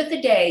at the end of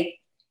the day,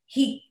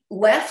 he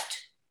left,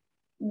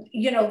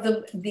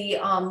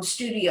 the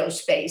studio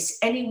space,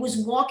 and he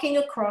was walking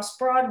across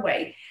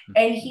Broadway.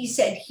 And he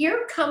said,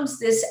 here comes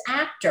this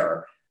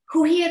actor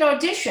who he had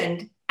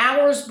auditioned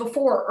hours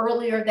before,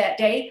 earlier that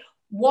day,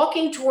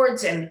 walking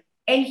towards him.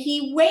 And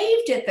he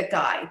waved at the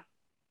guy.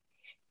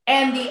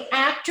 And the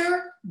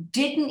actor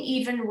didn't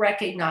even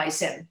recognize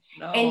him.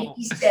 And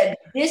he said,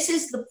 this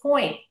is the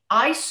point.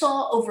 I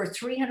saw over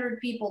 300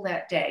 people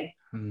that day.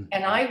 And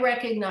I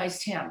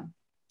recognized him,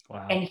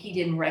 and he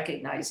didn't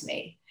recognize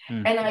me.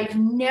 And I've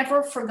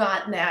never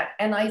forgotten that.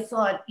 And I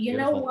thought, you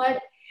know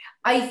what?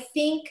 I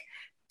think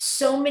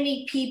so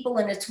many people,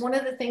 and it's one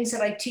of the things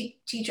that I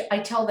teach, I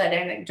tell that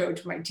anecdote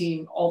to my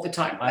team all the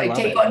time. I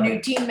take on new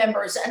team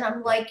members and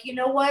I'm like, you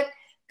know what,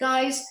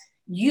 guys,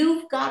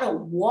 you've got to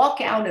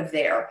walk out of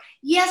there.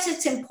 Yes,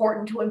 it's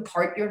important to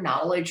impart your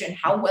knowledge and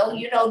how well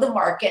you know the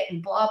market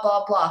and blah,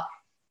 blah, blah.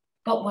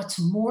 But what's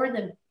more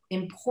than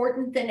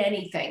important than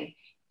anything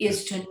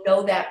is to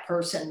know that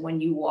person when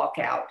you walk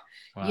out.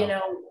 Wow. You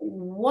know,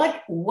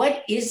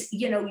 what is,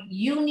 you know,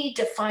 you need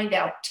to find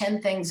out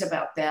 10 things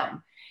about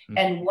them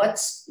and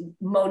what's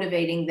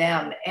motivating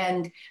them.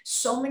 And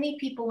so many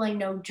people I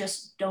know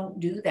just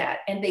don't do that.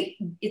 And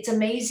it's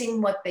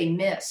amazing what they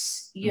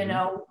miss, you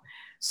know?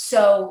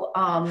 So,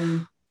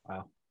 wow.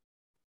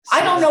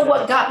 I don't know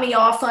what got me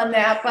off on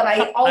that, but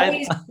I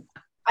always,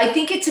 I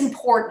think it's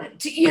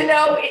important, you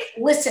know,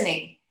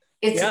 listening.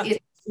 It's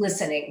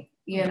listening,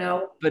 you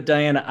know. But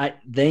Diana, I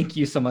thank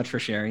you so much for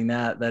sharing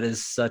that. That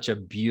is such a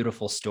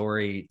beautiful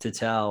story to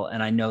tell.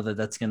 And I know that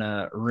that's going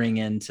to ring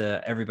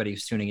into everybody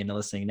who's tuning in and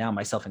listening now,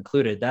 myself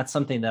included. That's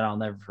something that I'll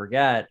never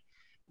forget.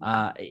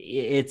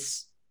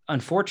 It's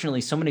unfortunately,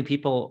 so many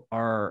people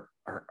are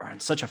on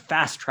such a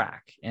fast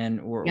track,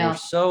 and we're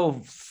so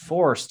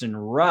forced and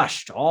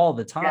rushed all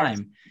the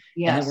time.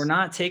 Yes. And we're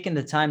not taking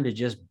the time to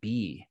just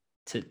be,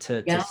 to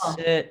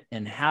sit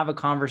and have a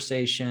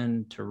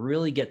conversation, to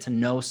really get to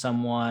know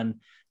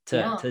someone,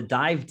 to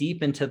dive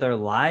deep into their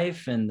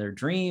life and their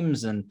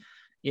dreams. And,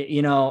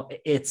 you know,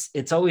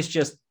 it's always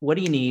just, what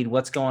do you need?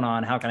 What's going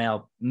on? How can I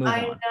help? Move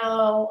on.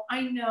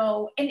 I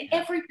know. And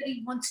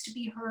everybody wants to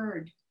be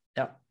heard.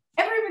 Yep.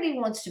 Everybody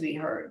wants to be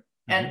heard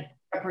and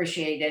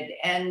appreciated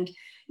and,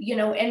 you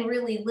know, and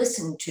really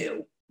listened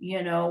to,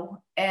 you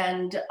know,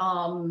 and,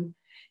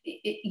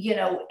 you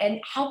know, and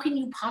how can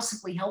you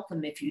possibly help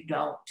them if you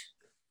don't?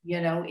 You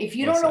know, if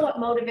you don't know what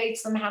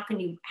motivates them, how can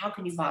you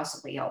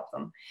possibly help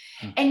them?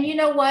 And you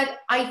know what?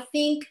 I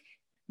think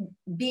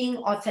being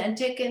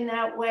authentic in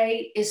that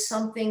way is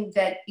something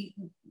that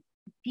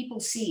people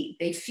see,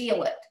 they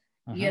feel it,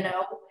 you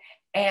know,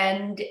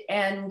 and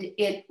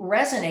it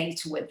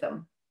resonates with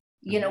them,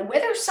 you know,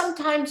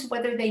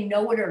 whether they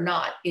know it or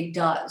not, it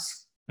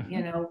does,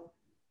 you know.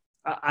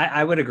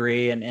 I would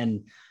agree.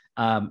 And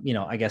you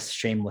know, I guess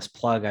shameless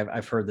plug.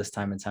 I've heard this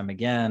time and time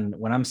again,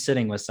 when I'm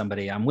sitting with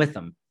somebody, I'm with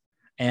them.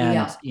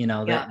 And, you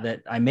know,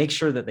 that I make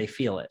sure that they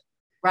feel it.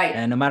 Right.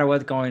 And no matter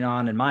what's going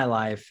on in my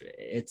life,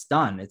 it's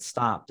done. It's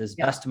stopped as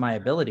best of my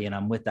ability. And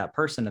I'm with that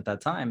person at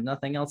that time.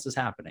 Nothing else is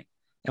happening.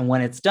 And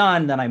when it's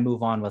done, then I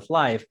move on with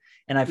life.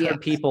 And I've heard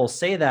people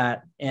say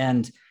that,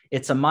 and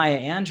it's a Maya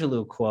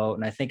Angelou quote.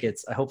 And I think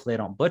hopefully I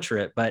don't butcher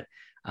it, but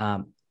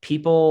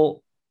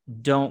people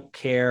don't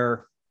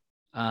care.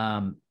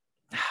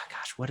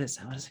 Gosh, how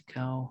does it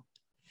go?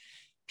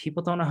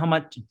 People don't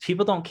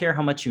care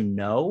how much you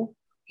know.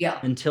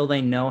 Until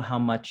they know how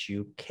much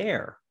you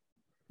care.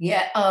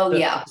 Yeah. Oh,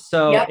 yeah.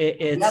 So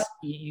it's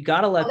you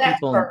got to let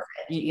people,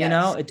 you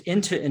know,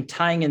 and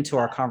tying into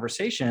our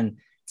conversation.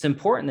 It's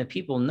important that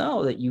people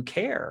know that you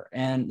care,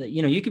 and that,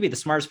 you know, you could be the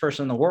smartest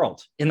person in the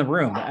world in the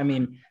room. I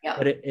mean,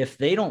 but if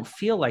they don't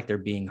feel like they're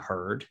being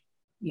heard,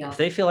 if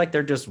they feel like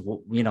they're just,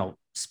 you know,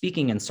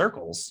 speaking in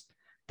circles,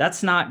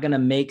 that's not going to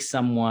make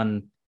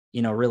someone,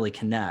 you know, really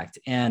connect.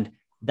 And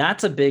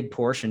that's a big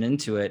portion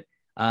into it.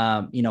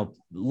 You know,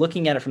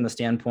 looking at it from the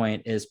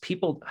standpoint is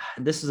people,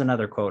 this is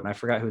another quote, and I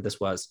forgot who this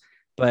was,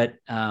 but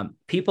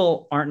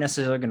people aren't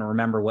necessarily going to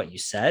remember what you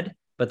said,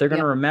 but they're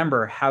going to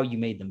remember how you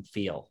made them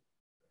feel.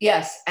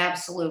 Yes,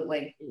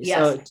 absolutely. Yes.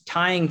 So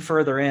tying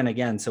further in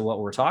again to what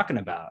we're talking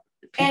about,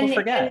 people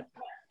forget.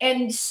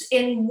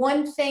 And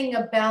one thing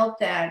about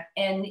that,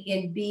 and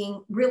in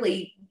being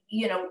really,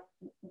 you know,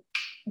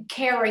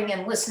 caring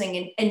and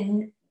listening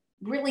and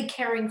really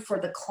caring for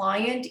the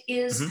client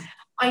is,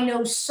 I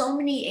know so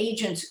many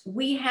agents,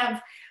 we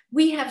have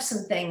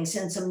some things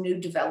and some new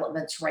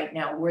developments right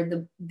now where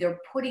they're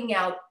putting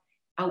out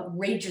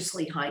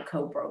outrageously high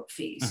co-broke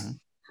fees.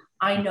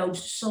 I know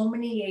so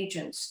many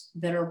agents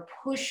that are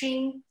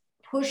pushing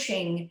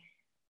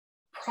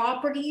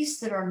properties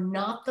that are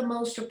not the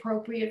most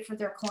appropriate for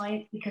their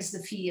client because the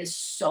fee is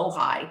so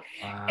high.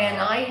 Wow. And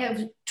I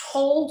have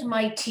told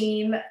my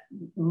team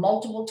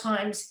multiple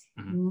times,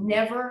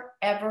 never,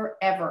 ever,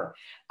 ever.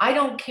 I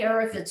don't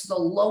care if it's the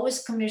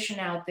lowest commission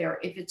out there.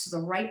 If it's the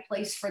right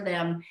place for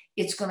them,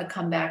 it's going to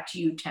come back to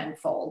you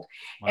tenfold.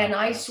 Wow. And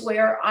I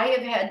swear I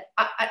have had,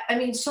 I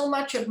mean, so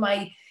much of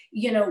my,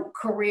 you know,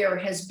 career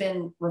has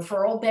been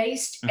referral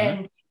based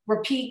and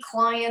repeat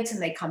clients, and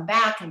they come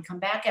back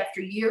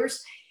after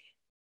years.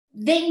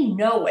 They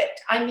know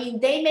it. I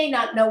mean, they may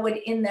not know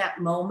it in that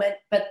moment,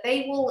 but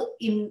they will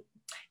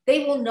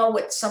know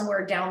it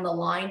somewhere down the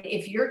line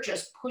if you're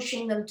just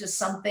pushing them to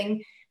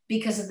something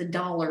because of the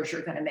dollars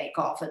you're going to make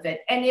off of it.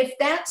 And if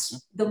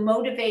that's the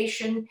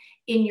motivation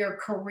in your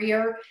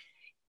career,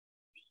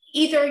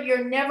 either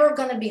you're never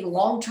going to be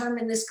long-term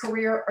in this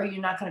career or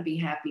you're not going to be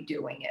happy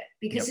doing it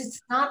because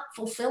it's not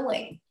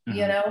fulfilling,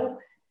 you know?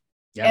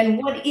 And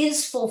what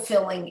is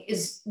fulfilling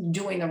is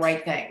doing the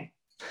right thing.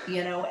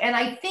 And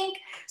I think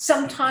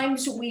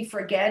sometimes we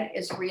forget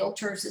as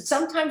realtors that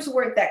sometimes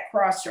we're at that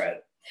crossroad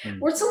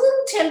where it's a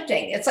little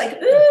tempting. It's like,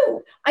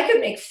 ooh, I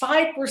could make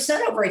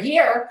 5% over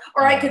here,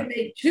 or I could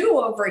make 2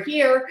 over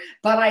here,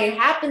 but I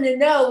happen to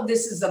know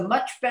this is a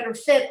much better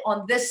fit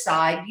on this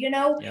side,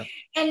 Yep.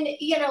 And,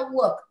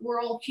 look,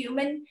 we're all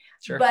human,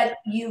 Sure. But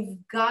you've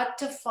got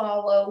to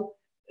follow,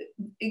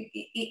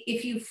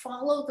 if you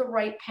follow the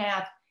right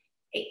path,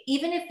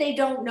 even if they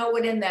don't know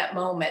it in that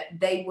moment,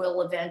 they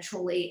will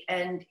eventually,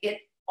 and it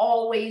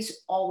always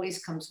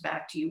comes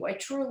back to you. I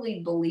truly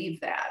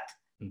believe that.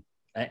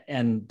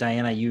 And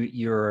Diana,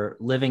 you're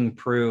living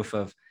proof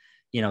of,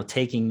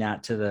 taking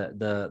that to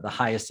the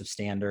highest of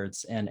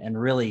standards and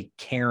really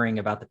caring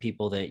about the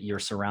people that you're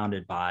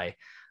surrounded by.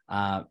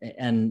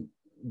 And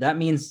that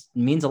means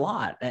a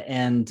lot.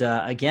 And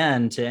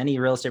again, to any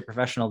real estate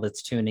professional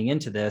that's tuning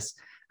into this,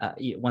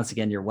 once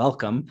again, you're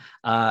welcome,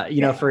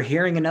 for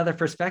hearing another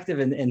perspective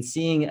and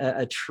seeing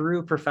a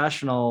true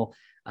professional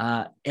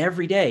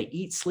every day,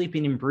 eat,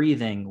 sleeping, and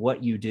breathing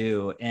what you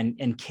do,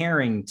 and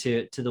caring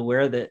to the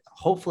where that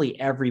hopefully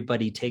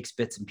everybody takes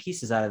bits and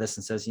pieces out of this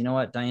and says, you know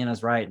what,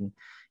 Diana's right. And,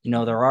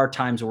 there are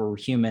times where we're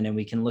human and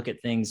we can look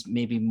at things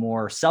maybe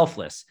more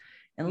selfless.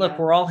 And look,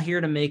 we're all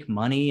here to make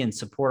money and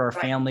support our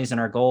families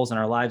and our goals and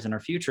our lives and our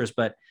futures,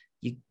 but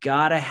you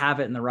got to have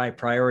it in the right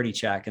priority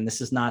check. And this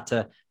is not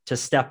to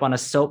step on a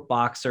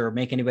soapbox or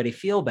make anybody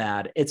feel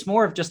bad. It's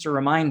more of just a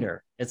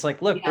reminder. It's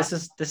like, look, this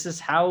is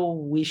how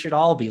we should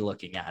all be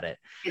looking at it.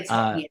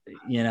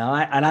 And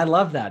I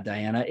love that,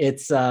 Diana.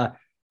 It's,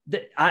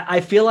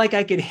 I feel like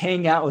I could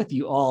hang out with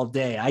you all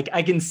day.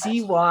 I can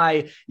see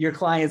why your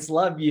clients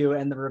love you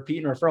and the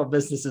repeat and referral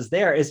business is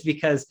there, is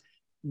because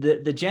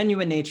the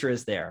genuine nature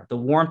is there. The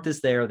warmth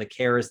is there. The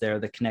care is there.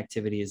 The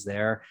connectivity is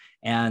there.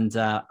 And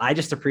I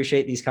just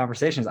appreciate these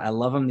conversations. I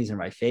love them. These are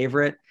my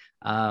favorite.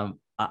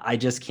 I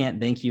just can't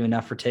thank you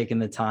enough for taking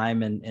the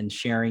time and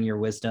sharing your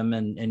wisdom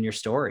and your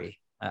story.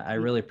 I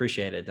really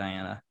appreciate it,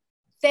 Diana.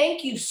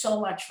 Thank you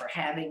so much for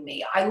having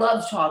me. I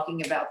love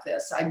talking about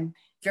this. I'm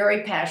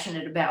very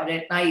passionate about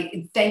it.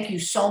 I thank you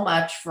so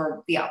much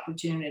for the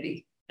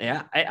opportunity.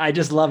 Yeah, I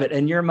just love it.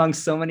 And you're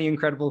amongst so many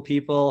incredible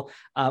people.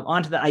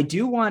 Onto that, I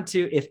do want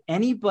to, if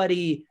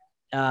anybody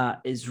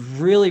is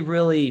really,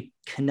 really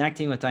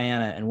connecting with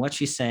Diana and what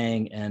she's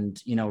saying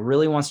and,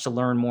 really wants to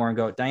learn more and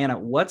go, Diana,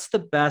 what's the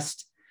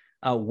best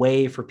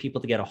way for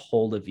people to get a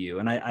hold of you?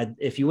 And I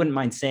if you wouldn't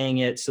mind saying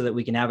it so that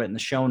we can have it in the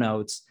show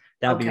notes,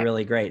 that would be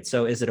really great.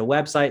 So is it a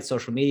website,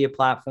 social media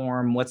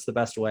platform? What's the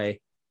best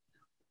way?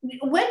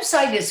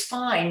 Website is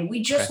fine.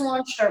 We just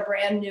launched our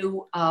brand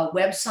new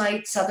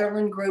website,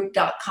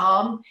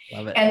 sutherlandgroup.com.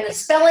 Love it. And the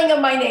spelling of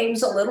my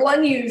name's a little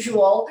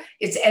unusual.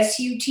 It's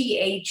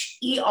SUTHERLIN.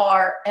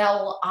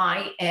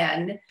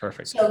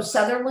 Perfect. So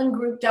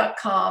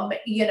sutherlandgroup.com,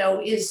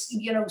 is,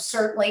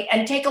 certainly,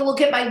 and take a look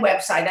at my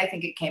website. I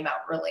think it came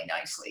out really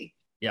nicely.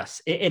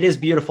 Yes, it is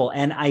beautiful.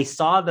 And I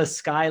saw the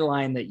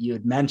skyline that you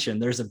had mentioned.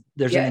 There's an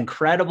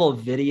incredible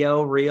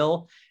video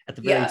reel at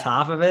the very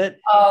top of it.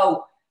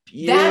 Oh,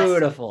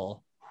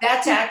 beautiful.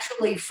 That's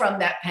actually from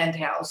that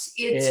penthouse.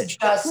 It's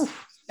just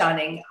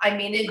stunning. I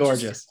mean, it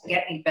gorgeous. Just doesn't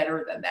get any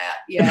better than that.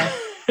 Yeah.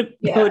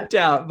 No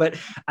doubt. But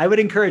I would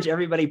encourage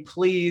everybody,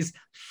 please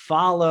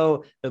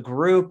follow the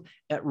group,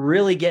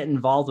 really get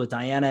involved with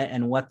Diana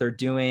and what they're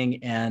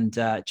doing, and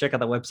check out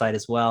the website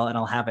as well. And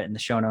I'll have it in the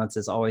show notes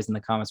as always in the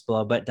comments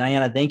below. But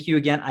Diana, thank you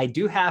again. I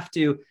do have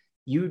to,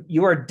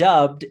 you are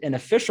dubbed an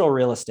official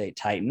real estate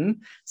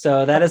titan.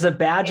 So that is a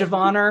badge of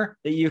honor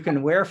that you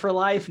can wear for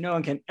life. No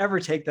one can ever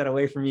take that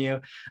away from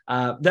you.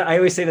 I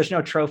always say there's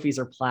no trophies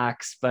or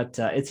plaques, but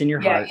it's in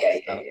your heart.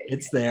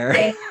 It's there.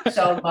 Thank you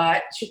so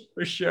much.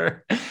 For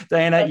sure.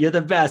 Diana, you're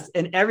the best.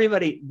 And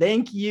everybody,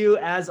 thank you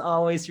as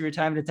always for your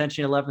time and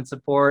attention, love and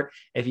support.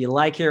 If you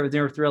like here with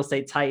Real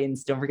Estate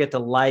Titans, don't forget to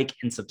like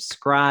and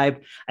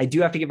subscribe. I do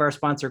have to give our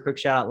sponsor a quick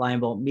shout out, Lion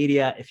Bolt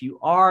Media. If you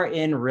are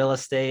in real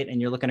estate and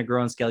you're looking to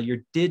grow and scale your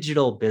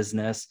digital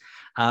business,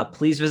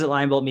 please visit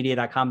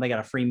lionboltmedia.com. They got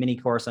a free mini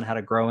course on how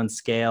to grow and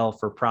scale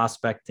for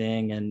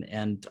prospecting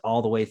and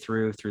all the way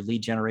through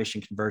lead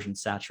generation, conversion,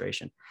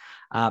 saturation.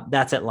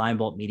 That's at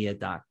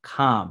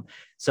lionboltmedia.com.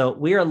 So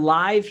we are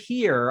live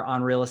here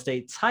on Real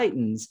Estate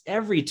Titans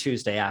every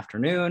Tuesday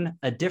afternoon,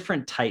 a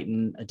different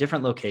Titan, a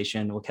different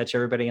location. We'll catch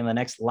everybody in the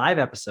next live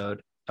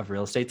episode of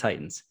Real Estate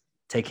Titans.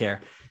 Take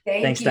care.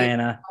 Thanks,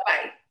 Diana.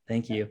 Bye.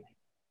 Thank you.